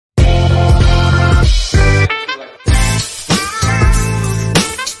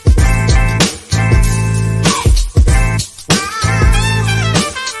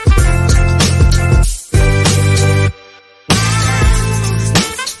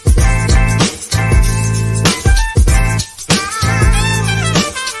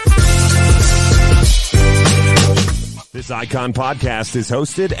This Icon podcast is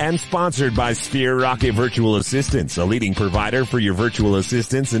hosted and sponsored by Sphere Rocket Virtual Assistants, a leading provider for your virtual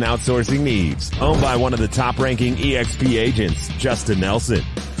assistants and outsourcing needs. Owned by one of the top-ranking EXP agents, Justin Nelson.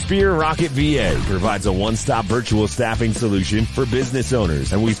 Sphere Rocket VA provides a one-stop virtual staffing solution for business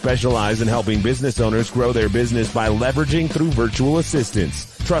owners, and we specialize in helping business owners grow their business by leveraging through virtual assistants.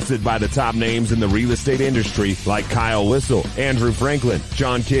 Trusted by the top names in the real estate industry like Kyle Whistle, Andrew Franklin,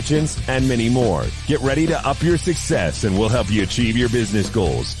 John Kitchens, and many more. Get ready to up your success and we'll help you achieve your business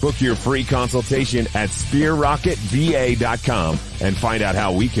goals. Book your free consultation at sphererocketva.com and find out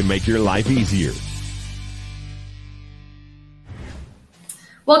how we can make your life easier.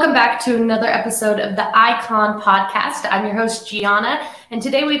 Welcome back to another episode of the Icon Podcast. I'm your host, Gianna, and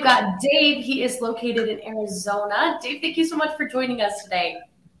today we've got Dave. He is located in Arizona. Dave, thank you so much for joining us today.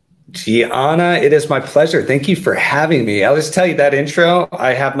 Gianna, it is my pleasure. Thank you for having me. I'll just tell you that intro,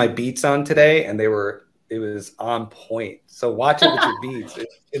 I have my beats on today, and it was on point. So watch it with your beats.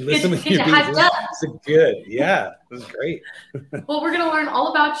 And listen with your beats. It's good. Yeah, it was great. Well, we're going to learn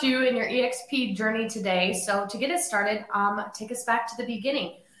all about you and your EXP journey today. So to get us started, take us back to the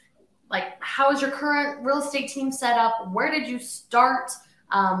beginning. Like, how is your current real estate team set up? Where did you start?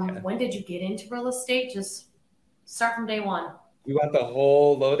 When did you get into real estate? Just start from day one. You want the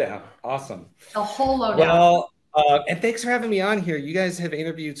whole lowdown. Awesome. The whole lowdown. Well, and thanks for having me on here. You guys have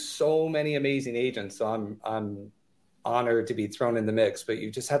interviewed so many amazing agents, so I'm honored to be thrown in the mix, but you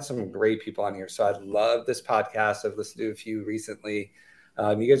just had some great people on here. So I love this podcast. I've listened to a few recently.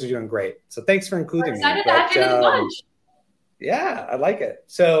 You guys are doing great. So thanks for including me. Excited to have you in the bunch. Yeah, I like it.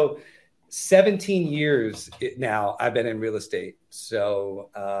 So 17 years now I've been in real estate.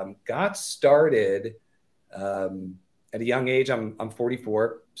 So got started at a young age. I'm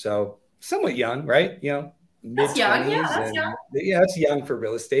 44, so somewhat young, right? You know, mid-20s. That's young. Yeah, that's young for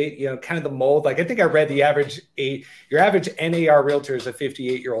real estate. You know, kind of the mold. Like I think I read your average NAR realtor is a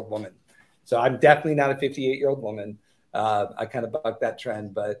 58-year-old woman. So I'm definitely not a 58-year-old woman. I kind of bucked that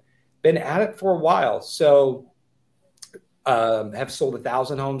trend, but been at it for a while. So have sold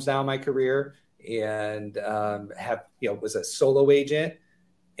 1,000 homes now in my career, and was a solo agent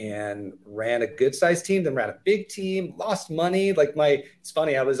and ran a good sized team, then ran a big team, lost money. It's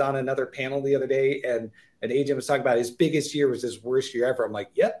funny. I was on another panel the other day and an agent was talking about his biggest year was his worst year ever. I'm like,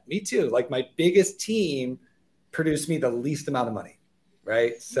 yep, me too. Like my biggest team produced me the least amount of money.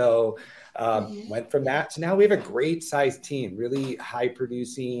 Right. So went from that to now we have a great sized team, really high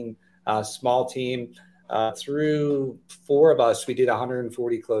producing, small team. Through 4 of us, we did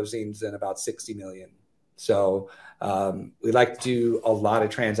 140 closings and about 60 million. So we like to do a lot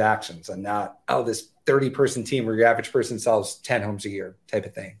of transactions and not, this 30-person team where your average person sells 10 homes a year type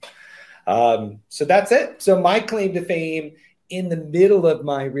of thing. So that's it. So my claim to fame in the middle of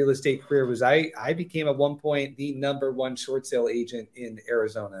my real estate career was I became at one point the #1 short sale agent in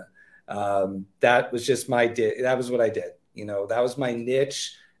Arizona. That was just that was what I did. You know, that was my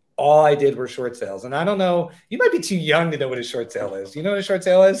niche. All I did were short sales. And I don't know, you might be too young to know what a short sale is. You know what a short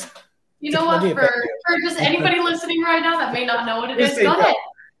sale is? You know what, for just anybody listening right now that may not know what it is, go ahead.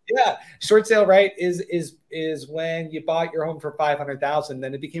 Yeah. Short sale, right, is when you bought your home for $500,000,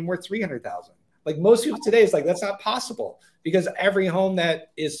 then it became worth $300,000. Like most people today, it's like, that's not possible because every home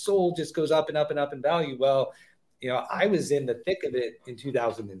that is sold just goes up and up and up in value. Well, you know, I was in the thick of it in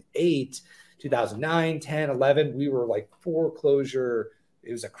 2008, 2009, 10, 11. We were like foreclosure.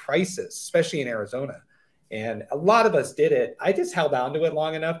 It was a crisis, especially in Arizona. And a lot of us did it. I just held on to it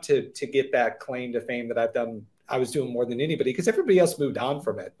long enough to get that claim to fame that I've done. I was doing more than anybody because everybody else moved on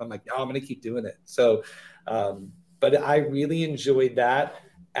from it. I'm like, no, I'm going to keep doing it. So, but I really enjoyed that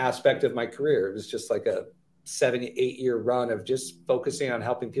aspect of my career. It was just like a 7-8 year run of just focusing on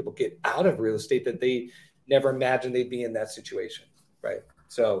helping people get out of real estate that they never imagined they'd be in that situation. Right.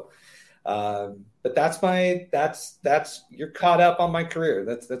 So, but that's you're caught up on my career.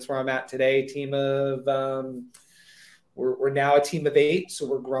 That's where I'm at today. Team of, we're now a team of 8, so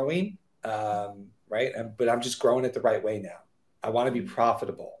we're growing. Right. But I'm just growing it the right way now. I want to be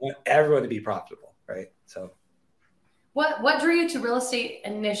profitable. I want everyone to be profitable. Right. So what drew you to real estate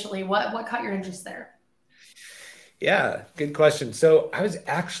initially? What caught your interest there? Yeah, good question. So I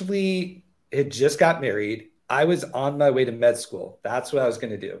had just got married. I was on my way to med school. That's what I was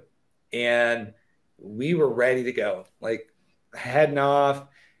going to do. And we were ready to go, like heading off.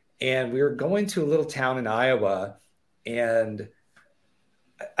 And we were going to a little town in Iowa. And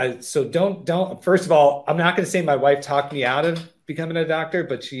so don't, first of all, I'm not going to say my wife talked me out of becoming a doctor,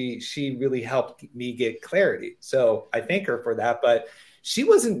 but she really helped me get clarity. So I thank her for that, but she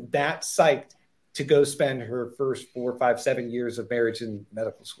wasn't that psyched to go spend her first 4, 5, 7 years of marriage in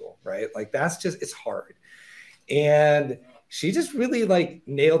medical school, right? Like it's hard. And she just really like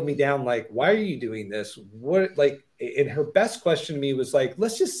nailed me down. Like, why are you doing this? What, like, and her best question to me was like,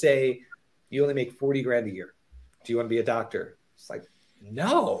 let's just say you only make 40 grand a year. Do you want to be a doctor? It's like,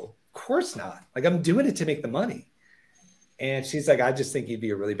 no, of course not. Like, I'm doing it to make the money. And she's like, I just think you'd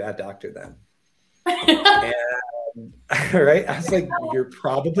be a really bad doctor then. And, right. I was like, you're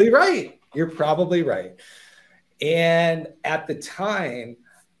probably right. You're probably right. And at the time,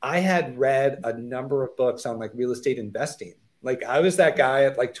 I had read a number of books on like real estate investing. Like I was that guy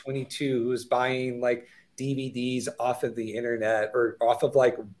at like 22 who was buying like DVDs off of the internet or off of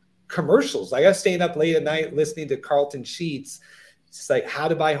like commercials. Like I was staying up late at night listening to Carlton Sheets. It's like how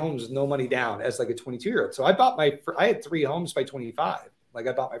to buy homes with no money down as like a 22-year-old. So I had 3 homes by 25. Like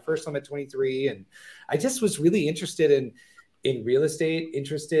I bought my first home at 23. And I just was really interested in real estate,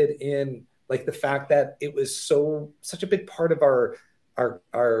 interested in like the fact that it was such a big part of our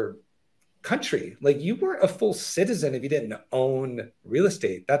country. Like you weren't a full citizen if you didn't own real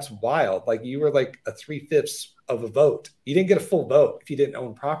estate. That's wild. Like you were like a 3/5 of a vote. You didn't get a full vote if you didn't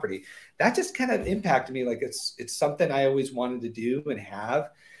own property. That just kind of impacted me. Like it's something I always wanted to do and have.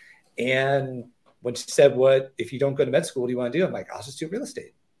 And when she said, what, if you don't go to med school, what do you want to do? I'm like, I'll just do real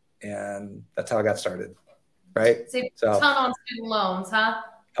estate. And that's how I got started. Right. Save a ton on student loans, huh?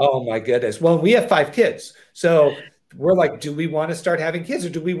 Oh my goodness. Well, we have 5 kids. So we're like, do we want to start having kids or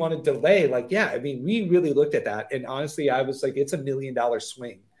do we want to delay? Like, yeah, I mean, we really looked at that. And honestly, I was like, it's $1 million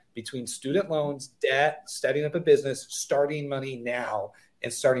swing between student loans, debt, setting up a business, starting money now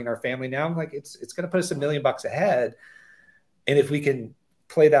and starting our family now. I'm like, it's going to put us $1 million ahead. And if we can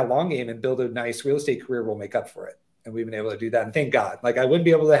play that long game and build a nice real estate career, we'll make up for it. And we've been able to do that. And thank God, like I wouldn't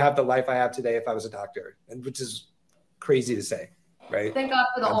be able to have the life I have today if I was a doctor, and which is crazy to say, right? Thank God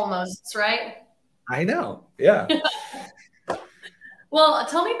for the almosts, right? I know. Yeah. Well,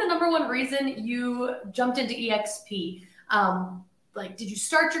 tell me the number one reason you jumped into EXP. Like, did you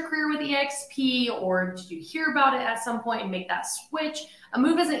start your career with EXP or did you hear about it at some point and make that switch? A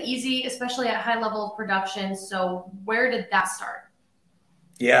move isn't easy, especially at high level of production. So where did that start?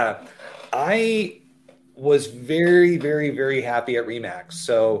 Yeah, I was very, very, very happy at Remax.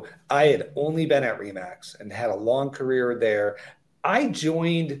 So I had only been at Remax and had a long career there. I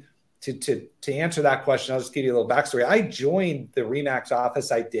joined to answer that question. I'll just give you a little backstory. I joined the Remax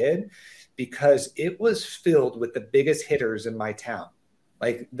office. I did because it was filled with the biggest hitters in my town.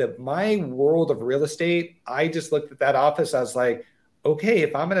 Like my world of real estate, I just looked at that office. I was like, okay,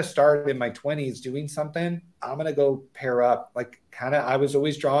 if I'm going to start in my 20s doing something, I'm going to go pair up. Like I was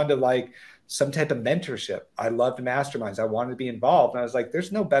always drawn to like some type of mentorship. I loved masterminds. I wanted to be involved. And I was like,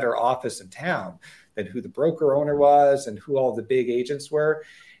 there's no better office in town than who the broker owner was and who all the big agents were.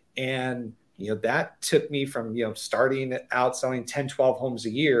 And, that took me from, starting out selling 10, 12 homes a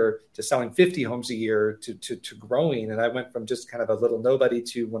year to selling 50 homes a year to growing. And I went from just kind of a little nobody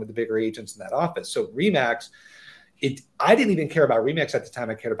to one of the bigger agents in that office. So Remax, I didn't even care about Remax at the time.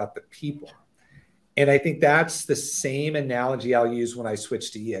 I cared about the people. And I think that's the same analogy I'll use when I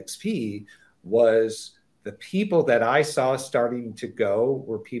switched to EXP was the people that I saw starting to go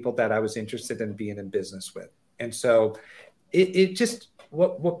were people that I was interested in being in business with. And so it just,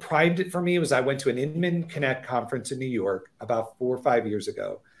 what primed it for me was I went to an Inman Connect conference in New York about 4 or 5 years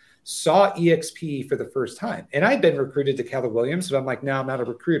ago, saw EXP for the first time. And I'd been recruited to Keller Williams, but I'm like, no, I'm not a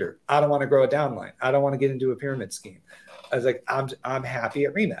recruiter. I don't want to grow a downline. I don't want to get into a pyramid scheme. I was like, I'm happy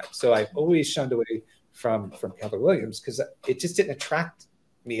at Remax. So I've always shunned away from Keller Williams because it just didn't attract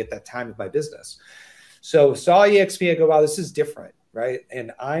me at that time of my business. So saw EXP, I go, wow, this is different, right?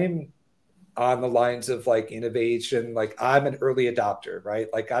 And I'm on the lines of like innovation, like I'm an early adopter, right?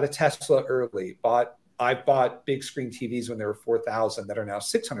 Like got a Tesla early, I bought big screen TVs when they were $4,000 that are now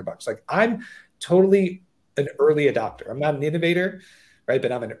 $600. Like I'm totally an early adopter. I'm not an innovator, right?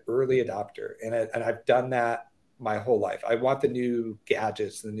 But I'm an early adopter. And I've done that my whole life. I want the new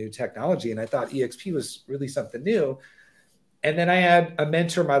gadgets, the new technology. And I thought EXP was really something new. And then I had a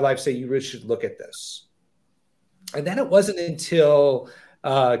mentor in my life say, you really should look at this. And then it wasn't until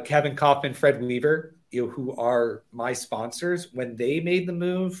Kevin Kaufman, Fred Weaver, who are my sponsors, when they made the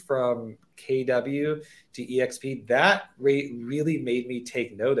move from KW to EXP, that really made me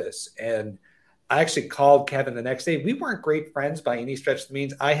take notice. And I actually called Kevin the next day. We weren't great friends by any stretch of the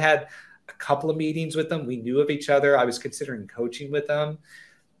means. I had a couple of meetings with him. We knew of each other. I was considering coaching with him.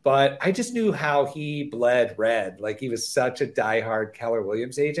 But I just knew how he bled red. Like he was such a diehard Keller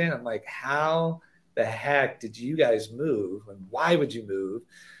Williams agent. I'm like, how the heck did you guys move? And why would you move?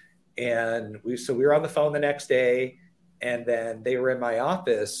 And we were on the phone the next day, and then they were in my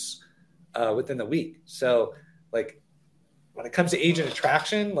office within the week. So like when it comes to agent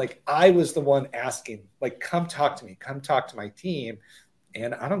attraction, like I was the one asking, like, come talk to me, come talk to my team.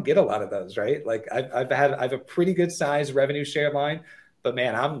 And I don't get a lot of those, right? Like I have a pretty good size revenue share line, but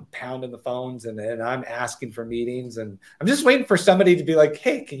man, I'm pounding the phones and I'm asking for meetings, and I'm just waiting for somebody to be like,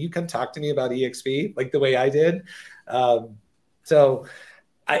 hey, can you come talk to me about EXP? Like the way I did. So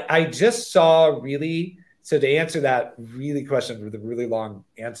I just saw really, so to answer that really question with a really long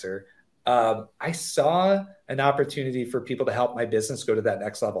answer, I saw an opportunity for people to help my business go to that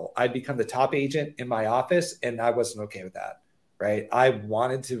next level. I'd become the top agent in my office, and I wasn't okay with that, right? I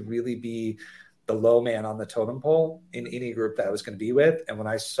wanted to really be the low man on the totem pole in any group that I was going to be with. And when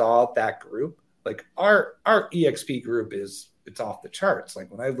I saw that group, like our EXP group it's off the charts.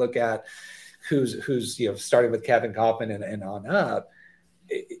 Like when I look at who's starting with Kevin Kaufman and on up,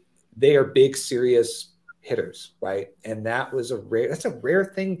 they are big, serious hitters, right? And that's a rare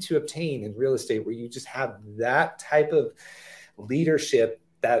thing to obtain in real estate, where you just have that type of leadership,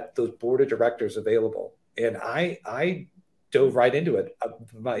 that those board of directors available. And I dove right into it.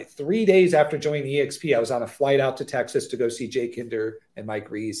 My 3 days after joining EXP, I was on a flight out to Texas to go see Jay Kinder and Mike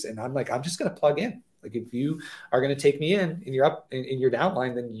Reese. And I'm like, I'm just going to plug in. Like, if you are going to take me in and you're up in your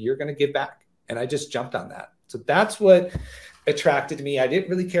downline, then you're going to give back. And I just jumped on that. So that's what attracted me. I didn't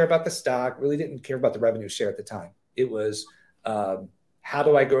really care about the stock, really didn't care about the revenue share at the time. It was, how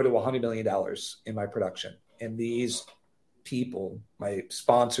do I go to $100 million in my production? And these people, my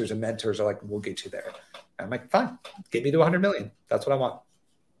sponsors and mentors, are like, we'll get you there. I'm like, fine, get me to 100 million. That's what I want.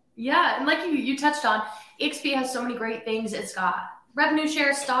 Yeah. And like you touched on, EXP has so many great things. It's got revenue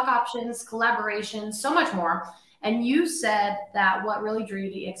share, stock options, collaboration, so much more. And you said that what really drew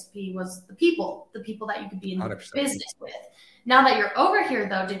you to EXP was the people that you could be in 100%. business with. Now that you're over here,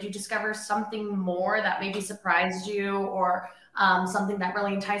 though, did you discover something more that maybe surprised you, or something that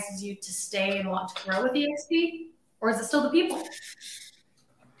really entices you to stay and want to grow with EXP? Or is it still the people?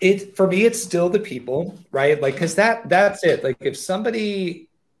 For me, it's still the people, right? Like, cause that's it. Like, if somebody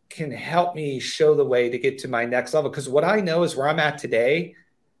can help me show the way to get to my next level, because what I know is where I'm at today,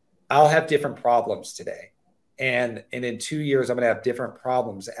 I'll have different problems today. And in 2 years, I'm going to have different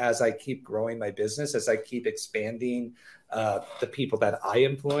problems as I keep growing my business, as I keep expanding the people that I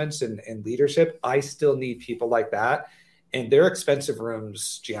influence and leadership. I still need people like that. And they're expensive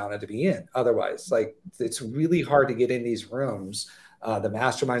rooms, Gianna, to be in. Otherwise, like, it's really hard to get in these rooms, the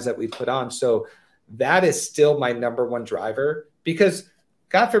masterminds that we put on. So that is still my number one driver, because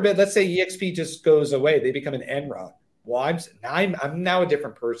God forbid, let's say EXP just goes away. They become an Enron. Well, I'm now a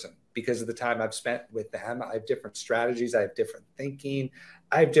different person because of the time I've spent with them. I have different strategies. I have different thinking.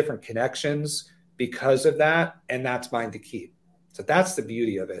 I have different connections because of that. And that's mine to keep. So that's the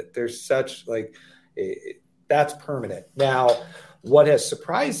beauty of it. There's such that's permanent. Now, what has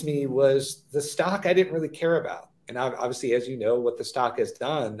surprised me was the stock I didn't really care about. And obviously, as you know, what the stock has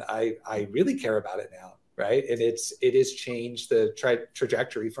done, I really care about it now, right? And it has changed the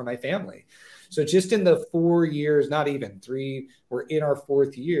trajectory for my family. So just in the 4 years, not even 3, we're in our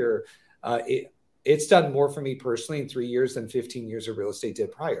 4th year, it's done more for me personally in 3 years than 15 years of real estate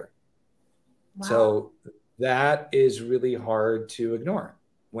did prior. Wow. So that is really hard to ignore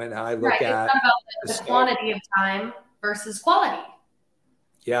when I look at it's not about the quantity of time versus quality.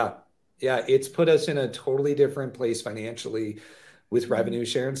 Yeah. It's put us in a totally different place financially with revenue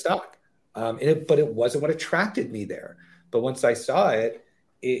share and stock. But it wasn't what attracted me there. But once I saw it,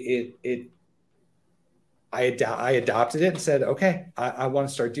 I adopted it and said, okay, I want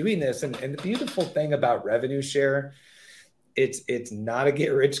to start doing this. And the beautiful thing about revenue share, it's not a get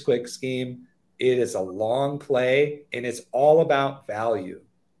rich quick scheme. It is a long play, and it's all about value.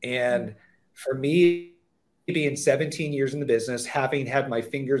 And for me, being 17 years in the business, having had my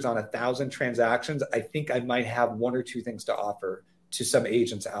fingers on 1,000 transactions, I think I might have 1 or 2 things to offer to some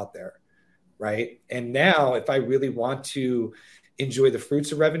agents out there, right? And now, if I really want to enjoy the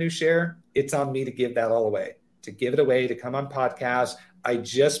fruits of revenue share, it's on me to give that all away, to come on podcasts. I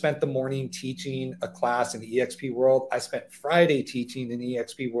just spent the morning teaching a class in EXP World. I spent Friday teaching in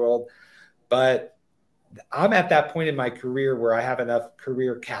EXP World, but I'm at that point in my career where I have enough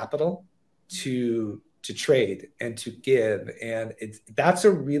career capital to trade and to give. And that's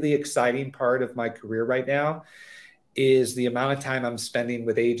a really exciting part of my career right now, is the amount of time I'm spending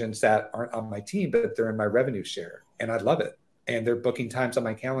with agents that aren't on my team, but they're in my revenue share. And I love it. And they're booking times on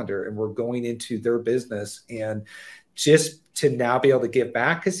my calendar, and we're going into their business, and just to now be able to give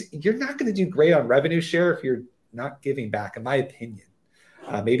back, because you're not going to do great on revenue share if you're not giving back, in my opinion.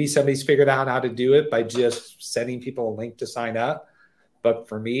 Maybe somebody's figured out how to do it by just sending people a link to sign up. But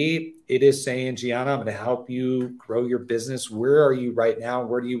for me, it is saying, Gianna, I'm going to help you grow your business. Where are you right now?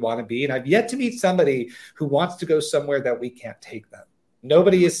 Where do you want to be? And I've yet to meet somebody who wants to go somewhere that we can't take them.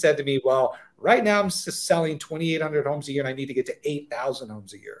 Nobody has said to me, well, right now I'm just selling 2,800 homes a year and I need to get to 8,000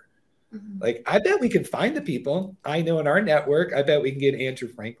 homes a year. Mm-hmm. Like, I bet we can find the people I know in our network. I bet we can get Andrew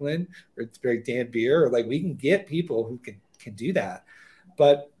Franklin or Dan Beer, or like we can get people who can do that.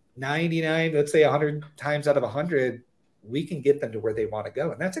 But 99, let's say 100 times out of 100, we can get them to where they want to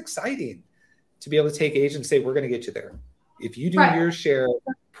go. And that's exciting to be able to take agents and say, we're going to get you there. If you do your share,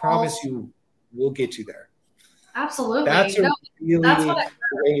 promise you we'll get you there. Absolutely. That's a really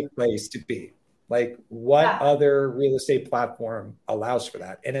great place to be. Like, what other real estate platform allows for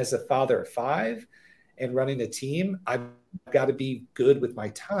that? And as a father of 5 and running a team, I've got to be good with my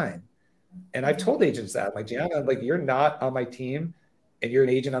time. And I've told agents that, like, Gianna, like, you're not on my team and you're an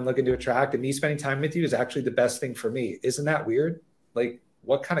agent I'm looking to attract, and me spending time with you is actually the best thing for me. Isn't that weird? Like,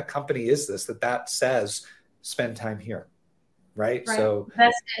 what kind of company is this that says spend time here? Right. So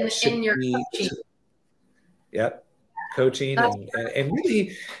that's in your coaching. Yep. Coaching and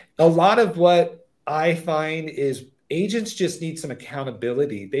really a lot of what I find is agents just need some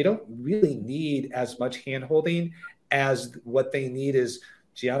accountability. They don't really need as much hand-holding as what they need is,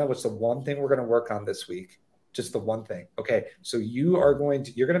 Gianna, what's the one thing we're going to work on this week? Just the one thing. Okay. So you're going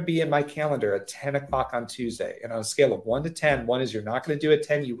to be in my calendar at 10 o'clock on Tuesday. And on a scale of 1 to 10, 1 is you're not going to do it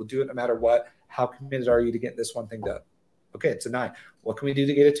 10. You will do it no matter what. How committed are you to get this one thing done? Okay. It's a 9. What can we do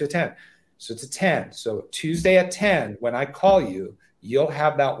to get it to a 10? So it's a 10. So Tuesday at 10, when I call you, you'll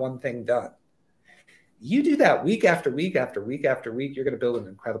have that one thing done. You do that week after week after week after week, you're going to build an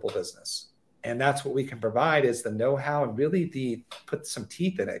incredible business. And that's what we can provide is the know-how and really put some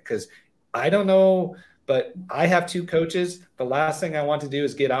teeth in it. Because I don't know, but I have 2 coaches. The last thing I want to do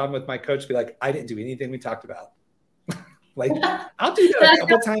is get on with my coach, be like, I didn't do anything we talked about. Like, I'll do that a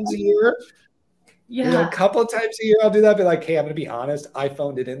couple times a year. Yeah. You know, a couple of times a year, I'll do that. Be like, hey, I'm going to be honest. I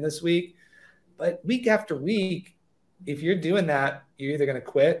phoned it in this week. But week after week, if you're doing that, you're either going to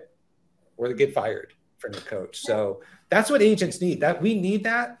quit or get fired from your coach. So that's what agents need. That we need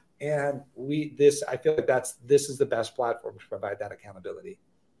that. And I feel like this is the best platform to provide that accountability.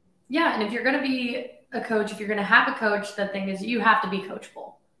 Yeah. And if you're going to be a coach, if you're going to have a coach, the thing is you have to be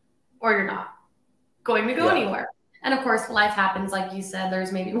coachable or you're not going to go anywhere. And of course, life happens. Like you said,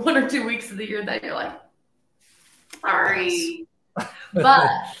 there's maybe 1 or 2 weeks of the year that you're like, sorry. But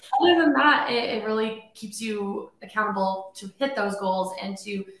other than that, it really keeps you accountable to hit those goals and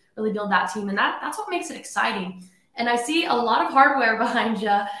to really build that team. And that's what makes it exciting. And I see a lot of hardware behind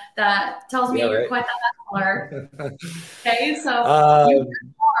you that tells me you're quite that hustler. Okay, so you work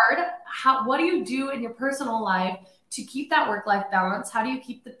hard. What do you do in your personal life to keep that work-life balance? How do you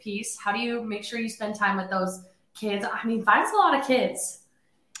keep the peace? How do you make sure you spend time with those kids? I mean, 5's a lot of kids.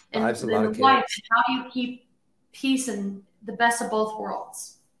 And a lot of life, kids. how do you keep peace and the best of both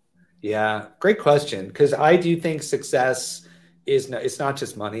worlds? Yeah, great question. Because I do think success it's not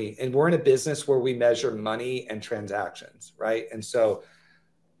just money. And we're in a business where we measure money and transactions, right? And so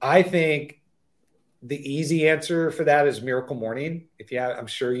I think the easy answer for that is Miracle Morning. I'm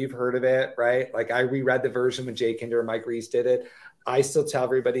sure you've heard of it, right? Like, I reread the version when Jay Kinder and Mike Reese did it. I still tell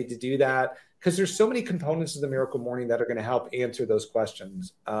everybody to do that because there's so many components of the Miracle Morning that are going to help answer those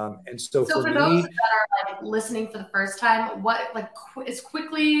questions. And so for me, those that are like listening for the first time, what, like, as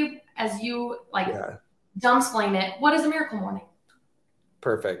quickly as you dumbsplain it, what is a Miracle Morning?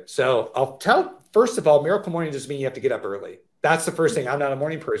 Perfect. So I'll tell, first of all, Miracle Morning doesn't mean you have to get up early. That's the first thing. I'm not a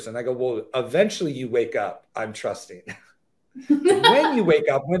morning person. I go, well, eventually you wake up. I'm trusting. When you wake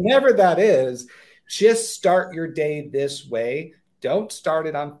up, whenever that is, just start your day this way. Don't start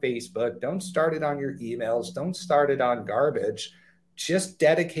it on Facebook. Don't start it on your emails. Don't start it on garbage. Just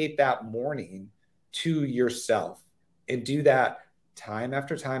dedicate that morning to yourself and do that time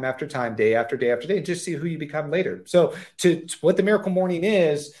after time after time, day after day after day, and just see who you become later. So to what the Miracle Morning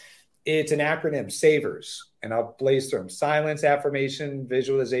is, it's an acronym, SAVERS. And I'll blaze through them: silence, affirmation,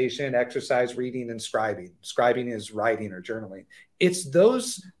 visualization, exercise, reading, and scribing. Scribing is writing or journaling. It's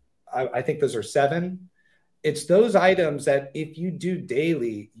those, I think those are 7. It's those items that if you do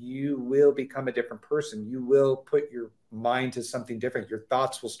daily, you will become a different person. You will put your mind to something different. Your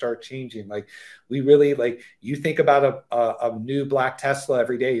thoughts will start changing. Like, we really, like, you think about a new black Tesla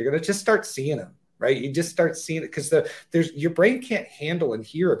every day, you're going to just start seeing them. Right? You just start seeing it because your brain can't handle and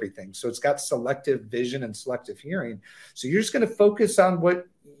hear everything. So it's got selective vision and selective hearing. So you're just going to focus on what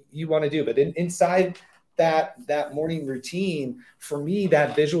you want to do. But inside that morning routine, for me,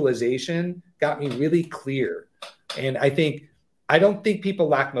 that visualization got me really clear. And I don't think people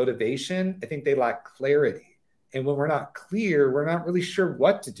lack motivation. I think they lack clarity. And when we're not clear, we're not really sure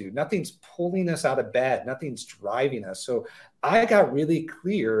what to do. Nothing's pulling us out of bed. Nothing's driving us. So I got really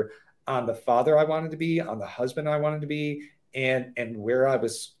clear on the father I wanted to be, on the husband I wanted to be, and where I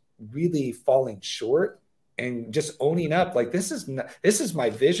was really falling short, and just owning up, like, this is my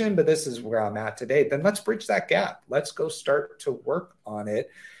vision, but this is where I'm at today. Then let's bridge that gap. Let's go start to work on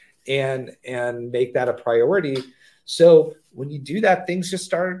it and make that a priority. So when you do that, things just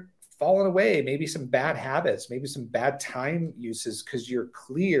start falling away, maybe some bad habits, maybe some bad time uses, because you're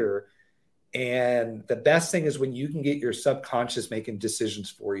clear. And the best thing is when you can get your subconscious making decisions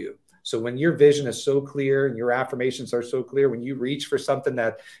for you. So when your vision is so clear and your affirmations are so clear, when you reach for something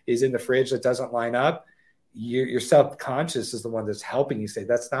that is in the fridge that doesn't line up, your subconscious is the one that's helping you say,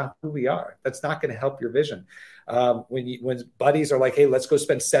 that's not who we are. That's not going to help your vision. When buddies are like, hey, let's go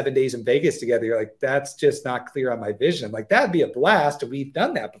spend 7 days in Vegas together, you're like, that's just not clear on my vision. Like, that'd be a blast. And we've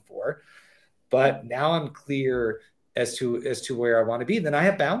done that before, but now I'm clear as to where I want to be. Then I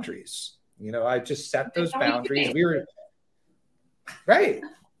have boundaries. I just set those boundaries. We were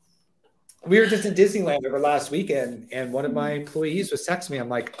just in Disneyland over last weekend, and one of my employees was texting me. I'm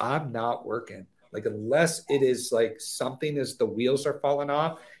like, I'm not working. Like, unless it is like something as the wheels are falling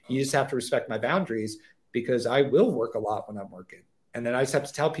off, you just have to respect my boundaries, because I will work a lot when I'm working. And then I just have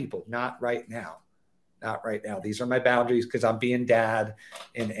to tell people, not right now. Not right now. These are my boundaries, because I'm being dad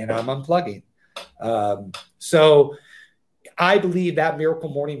and I'm unplugging. So I believe that Miracle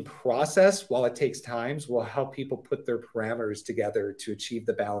Morning process, while it takes time, will help people put their parameters together to achieve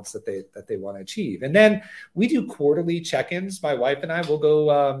the balance that they want to achieve. And then we do quarterly check-ins. My wife and I will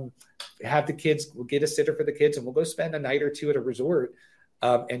go have the kids, we'll get a sitter for the kids, and we'll go spend a night or two at a resort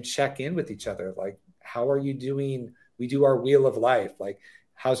and check in with each other. Like, how are you doing? We do our wheel of life. Like,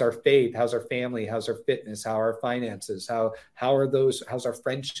 how's our faith? How's our family? How's our fitness? How are our finances? How's our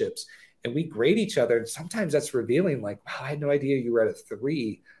friendships? And we grade each other. And sometimes that's revealing, like, wow, I had no idea you were at a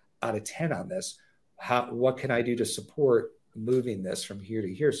 3 out of 10 on this. What can I do to support moving this from here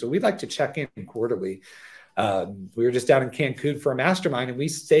to here? So we'd like to check in quarterly. We were just down in Cancun for a mastermind, and we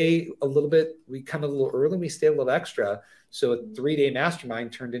stay a little bit, we come a little early, we stay a little extra. So a 3-day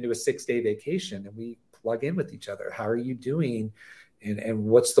mastermind turned into a 6-day vacation, and we plug in with each other. How are you doing? And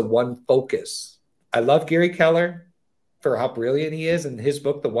what's the one focus? I love Gary Keller for how brilliant he is in his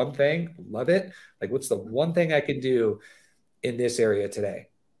book, The One Thing. Love it. Like, what's the one thing I can do in this area today,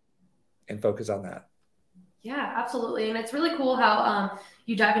 and focus on that? Yeah, absolutely. And it's really cool how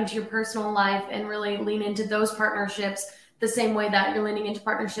you dive into your personal life and really lean into those partnerships the same way that you're leaning into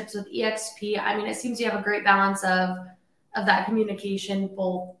partnerships with EXP. I mean, it seems you have a great balance of that communication,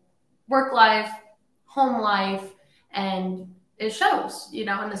 both work life, home life, and it shows, in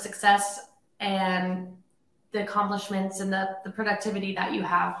the success and the accomplishments and the productivity that you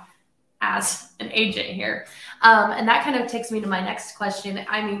have as an agent here. And that kind of takes me to my next question.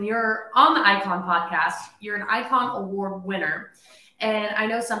 I mean, you're on the Icon podcast. You're an Icon Award winner. And I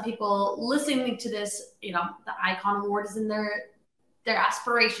know some people listening to this, the Icon Award is in their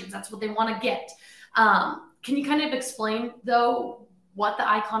aspirations. That's what they want to get. Can you kind of explain, though, what the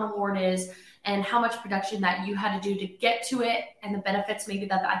Icon Award is and how much production that you had to do to get to it, and the benefits maybe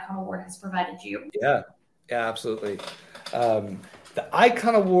that the Icon Award has provided you? Yeah, absolutely. The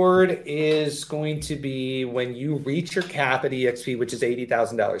Icon Award is going to be when you reach your cap at EXP, which is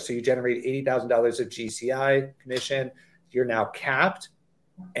 $80,000. So you generate $80,000 of GCI commission. You're now capped.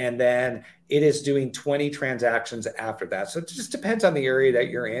 And then it is doing 20 transactions after that. So it just depends on the area that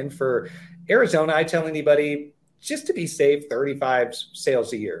you're in. For Arizona, I tell anybody, just to be safe, 35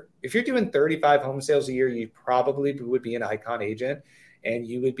 sales a year. If you're doing 35 home sales a year, you probably would be an Icon agent, and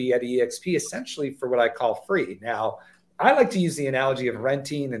you would be at EXP essentially for what I call free. Now, I like to use the analogy of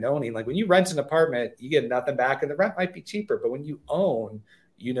renting and owning. Like, when you rent an apartment, you get nothing back, and the rent might be cheaper. But when you own,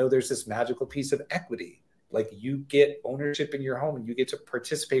 there's this magical piece of equity. Like, you get ownership in your home, and you get to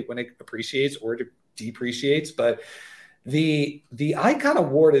participate when it appreciates or depreciates. But the Icon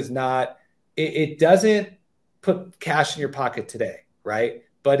Award is not, it doesn't put cash in your pocket today, right?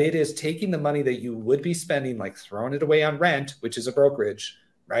 But it is taking the money that you would be spending, like throwing it away on rent, which is a brokerage,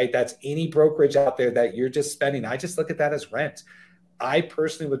 right? That's any brokerage out there that you're just spending. I just look at that as rent. I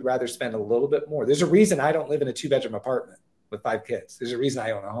personally would rather spend a little bit more. There's a reason I don't live in a 2-bedroom apartment with 5 kids. There's a reason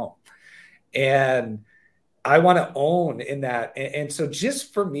I own a home. And I want to own in that. And so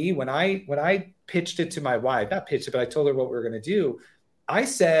just for me, when I pitched it to my wife, not pitched it, but I told her what we were going to do, I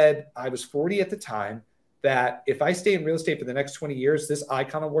said, I was 40 at the time, that if I stay in real estate for the next 20 years, this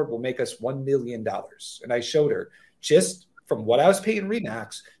Icon Award will make us $1 million. And I showed her, just from what I was paying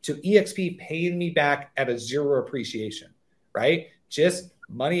RE/MAX to EXP paying me back at a 0 appreciation, right? Just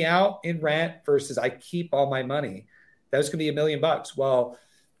money out in rent versus I keep all my money, that was going to be $1 million. Well,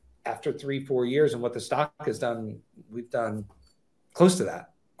 after 3-4 years and what the stock has done, we've done close to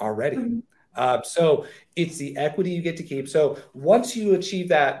that already. So it's the equity you get to keep. So once you achieve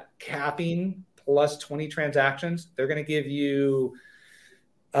that capping plus 20 transactions, they're going to give you,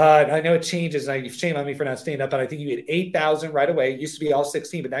 I know it changes. Shame on me for not staying up, but I think you get 8,000 right away. It used to be all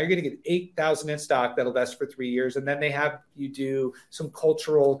 16, but now you're going to get 8,000 in stock that'll vest for 3 years. And then they have you do some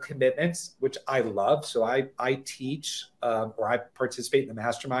cultural commitments, which I love. So I teach or I participate in the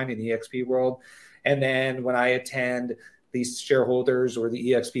mastermind in the EXP world. And then when I attend these shareholders or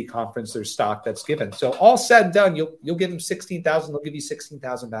the EXP conference, there's stock that's given. So all said and done, you'll give them 16,000. They'll give you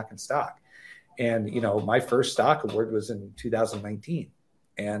 16,000 back in stock. And, my first stock award was in 2019.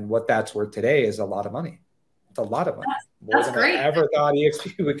 And what that's worth today is a lot of money. It's a lot of money. More than I ever thought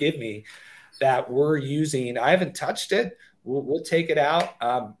EXP would give me that we're using. I haven't touched it. We'll take it out.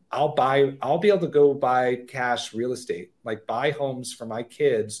 I'll be able to go buy cash real estate, like buy homes for my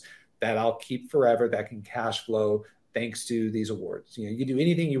kids that I'll keep forever that can cash flow thanks to these awards. You can do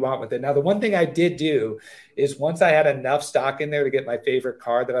anything you want with it. Now, the one thing I did do is once I had enough stock in there to get my favorite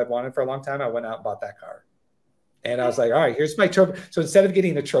car that I've wanted for a long time, I went out and bought that car. And I was like, all right, here's my trophy. So instead of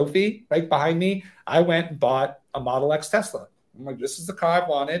getting a trophy right behind me, I went and bought a Model X Tesla. I'm like, this is the car I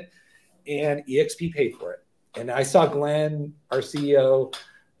wanted. And EXP paid for it. And I saw Glenn, our CEO,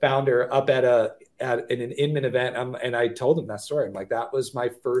 founder, up at an Inman event. And I told him that story. I'm like, that was my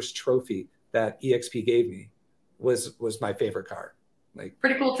first trophy that EXP gave me was my favorite car. Like,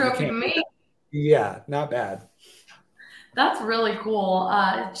 pretty cool trophy to me. Yeah, not bad. That's really cool.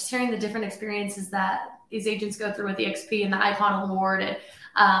 Just hearing the different experiences that these agents go through with EXP and the Icon Award and,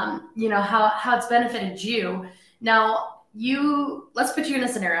 how it's benefited you. Now, let's put you in a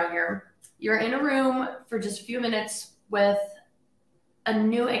scenario here. You're in a room for just a few minutes with a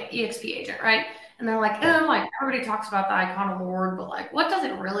new EXP agent, right? And they're like, everybody talks about the Icon Award, but like, what does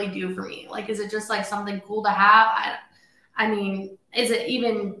it really do for me? Like, is it just like something cool to have? I mean, is it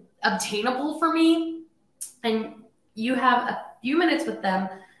even obtainable for me? And you have a few minutes with them,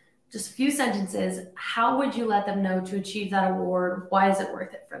 just a few sentences. How would you let them know to achieve that award? Why is it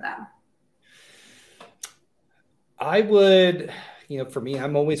worth it for them? I would, for me,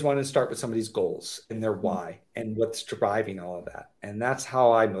 I'm always wanting to start with somebody's goals and their why and what's driving all of that. And that's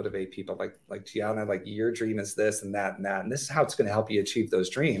how I motivate people like Gianna, like your dream is this and that and that. And this is how it's going to help you achieve those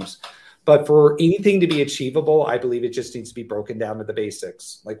dreams. But for anything to be achievable, I believe it just needs to be broken down to the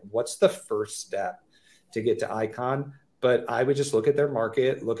basics. Like, what's the first step to get to Icon? But I would just look at their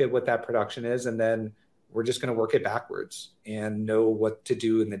market, look at what that production is, and then we're just going to work it backwards and know what to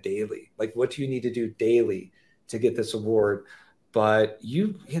do in the daily. Like, what do you need to do daily to get this award? But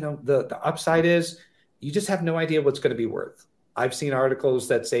the upside is you just have no idea what's going to be worth. I've seen articles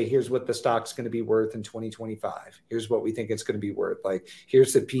that say, here's what the stock's going to be worth in 2025. Here's what we think it's going to be worth. Like,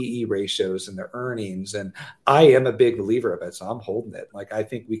 here's the PE ratios and the earnings. And I am a big believer of it. So I'm holding it. Like, I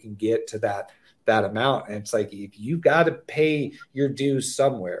think we can get to that amount. And it's like, if you got to pay your dues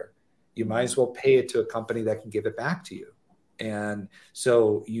somewhere, you might as well pay it to a company that can give it back to you. And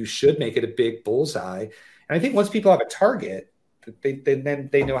so you should make it a big bullseye. And I think once people have a target, then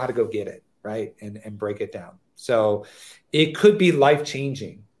they know how to go get it, right? And break it down. So it could be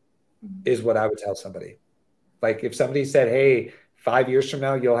life-changing is what I would tell somebody. Like, if somebody said, hey, 5 years from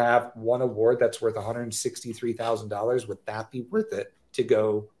now, you'll have one award that's worth $163,000, would that be worth it to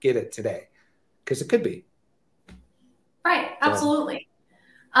go get it today? Because it could be. Right. Absolutely.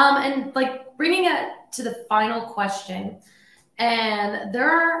 And like, bringing it to the final question, and there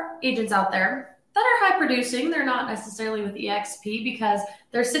are agents out there that are high producing. They're not necessarily with EXP because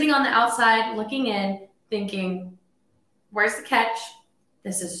they're sitting on the outside looking in thinking, where's the catch?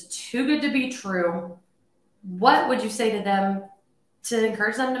 This is too good to be true. What would you say to them to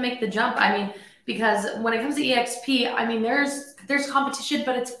encourage them to make the jump? I mean, because when it comes to EXP, I mean, there's competition,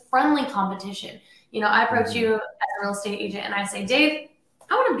 but it's friendly competition. I approach you as a real estate agent and I say, Dave,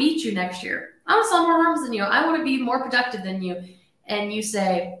 I want to beat you next year. I want to sell more homes than you. I want to be more productive than you. And you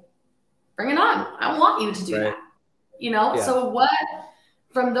say, bring it on. I want you to do that. Yeah. So what,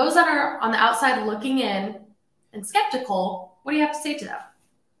 from those that are on the outside looking in and skeptical, what do you have to say to them?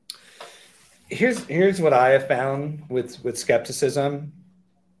 Here's what I have found with skepticism.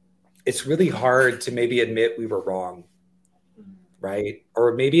 It's really hard to maybe admit we were wrong, right?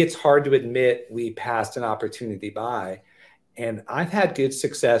 Or maybe it's hard to admit we passed an opportunity by. And I've had good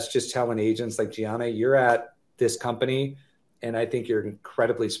success just telling agents like, Gianna, you're at this company, and I think you're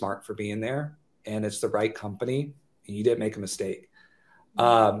incredibly smart for being there, and it's the right company, and you didn't make a mistake.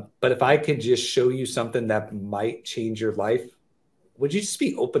 But if I could just show you something that might change your life, would you just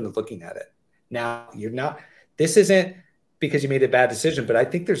be open to looking at it? Now, this isn't because you made a bad decision, but I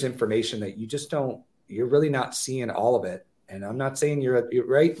think there's information that you're really not seeing all of it. And I'm not saying you're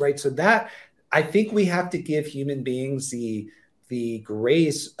right. So that, I think we have to give human beings the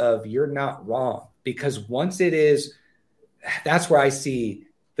grace of you're not wrong, because once it is, that's where I see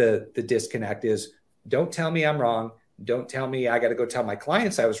the disconnect is, don't tell me I'm wrong. Don't tell me I got to go tell my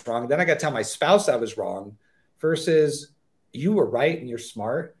clients I was wrong. Then I got to tell my spouse I was wrong, versus you were right and you're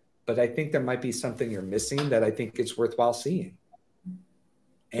smart, but I think there might be something you're missing that I think it's worthwhile seeing.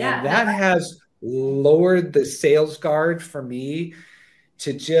 And that has lowered the sales guard for me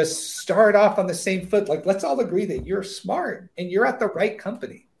to just start off on the same foot. Like, let's all agree that you're smart and you're at the right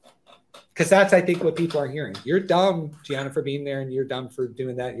company. Because that's, I think, what people are hearing. You're dumb, Gianna, for being there, and you're dumb for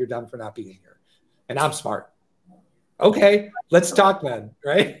doing that. You're dumb for not being here. And I'm smart. Okay, let's talk then,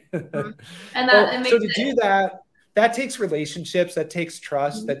 right? And so to do that, that takes relationships, that takes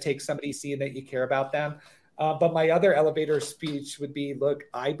trust, that takes somebody seeing that you care about them. But my other elevator speech would be, look,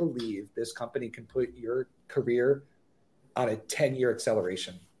 I believe this company can put your career on a 10-year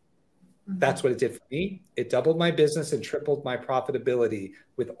acceleration. That's what it did for me. It doubled my business and tripled my profitability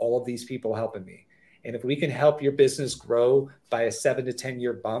with all of these people helping me. And if we can help your business grow by a 7 to 10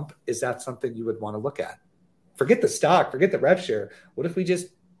 year bump, is that something you would want to look at? Forget the stock, forget the rev share. What if we just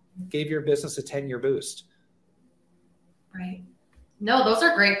gave your business a 10-year boost? Right. No, those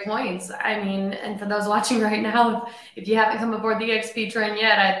are great points. I mean, and for those watching right now, if you haven't come aboard the EXP train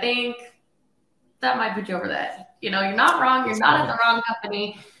yet, I think that might put you over that. You're not wrong. You're not at the wrong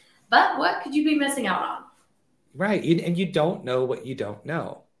company. But what could you be missing out on? Right. And you don't know what you don't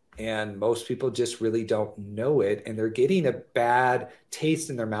know. And most people just really don't know it. And they're getting a bad taste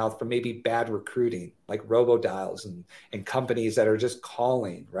in their mouth from maybe bad recruiting, like robodials and companies that are just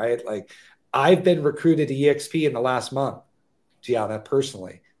calling, right? Like, I've been recruited to EXP in the last month, Gianna,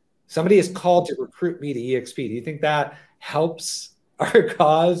 personally. Somebody has called to recruit me to EXP. Do you think that helps our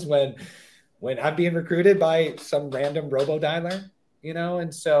cause when I'm being recruited by some random robodialer?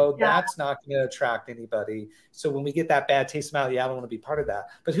 And so that's not going to attract anybody. So when we get that bad taste in the mouth, I don't want to be part of that.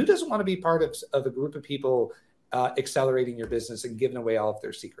 But who doesn't want to be part of a group of people accelerating your business and giving away all of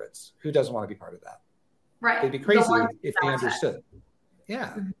their secrets? Who doesn't want to be part of that? Right. They'd be crazy if they understood.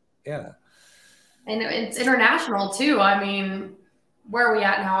 Yeah. Yeah. And it's international too. I mean, where are we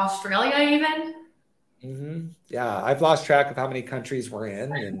at now? Australia even? Mm-hmm. Yeah. I've lost track of how many countries we're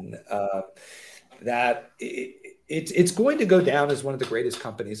in, and it's going to go down as one of the greatest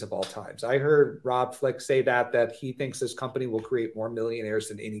companies of all times. I heard Rob Flick say that he thinks this company will create more millionaires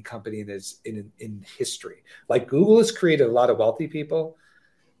than any company in history. Like, Google has created a lot of wealthy people,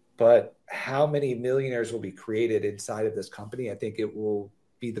 but how many millionaires will be created inside of this company? I think it will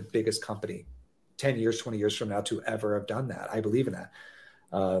be the biggest company 10 years, 20 years from now to ever have done that. I believe in that.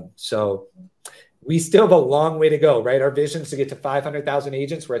 So we still have a long way to go, right? Our vision is to get to 500,000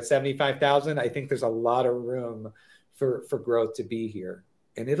 agents. We're at 75,000. I think there's a lot of room for growth to be here.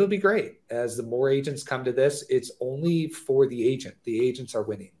 And it'll be great. As the more agents come to this, it's only for the agent. The agents are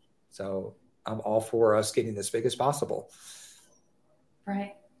winning. So I'm all for us getting as big as possible.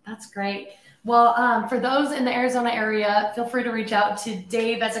 Right. That's great. Well, for those in the Arizona area, feel free to reach out to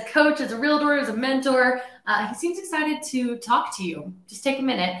Dave as a coach, as a realtor, as a mentor. He seems excited to talk to you. Just take a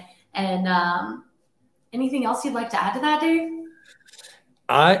minute. And anything else you'd like to add to that, Dave?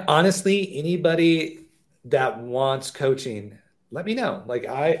 Honestly, anybody that wants coaching, let me know. Like,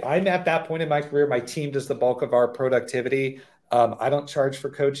 I'm at that point in my career. My team does the bulk of our productivity. I don't charge for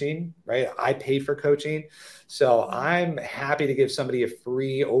coaching, right? I pay for coaching. So I'm happy to give somebody a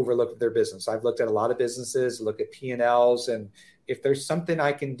free overlook of their business. I've looked at a lot of businesses, look at P&Ls, and if there's something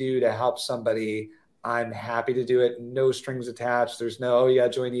I can do to help somebody, I'm happy to do it. No strings attached. There's no,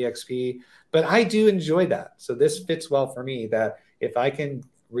 join EXP. But I do enjoy that. So this fits well for me, that if I can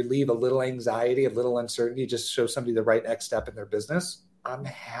relieve a little anxiety, a little uncertainty, just show somebody the right next step in their business, I'm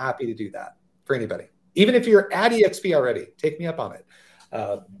happy to do that for anybody. Even if you're at EXP already, take me up on it.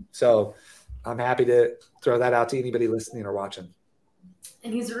 So I'm happy to throw that out to anybody listening or watching.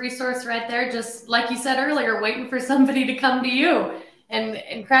 And he's a resource right there, just like you said earlier, waiting for somebody to come to you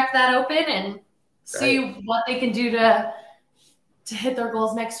and crack that open and see what they can do to hit their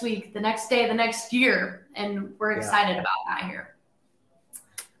goals next week, the next day, the next year. And we're excited about that here.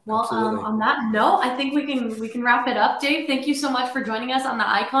 Well, on that note, I think we can wrap it up. Dave, thank you so much for joining us on the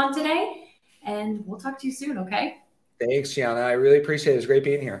Icon today. And we'll talk to you soon, okay? Thanks, Gianna. I really appreciate it. It's great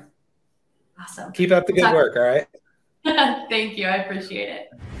being here. Awesome. Keep up the good work, all right? Thank you. I appreciate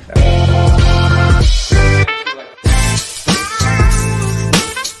it.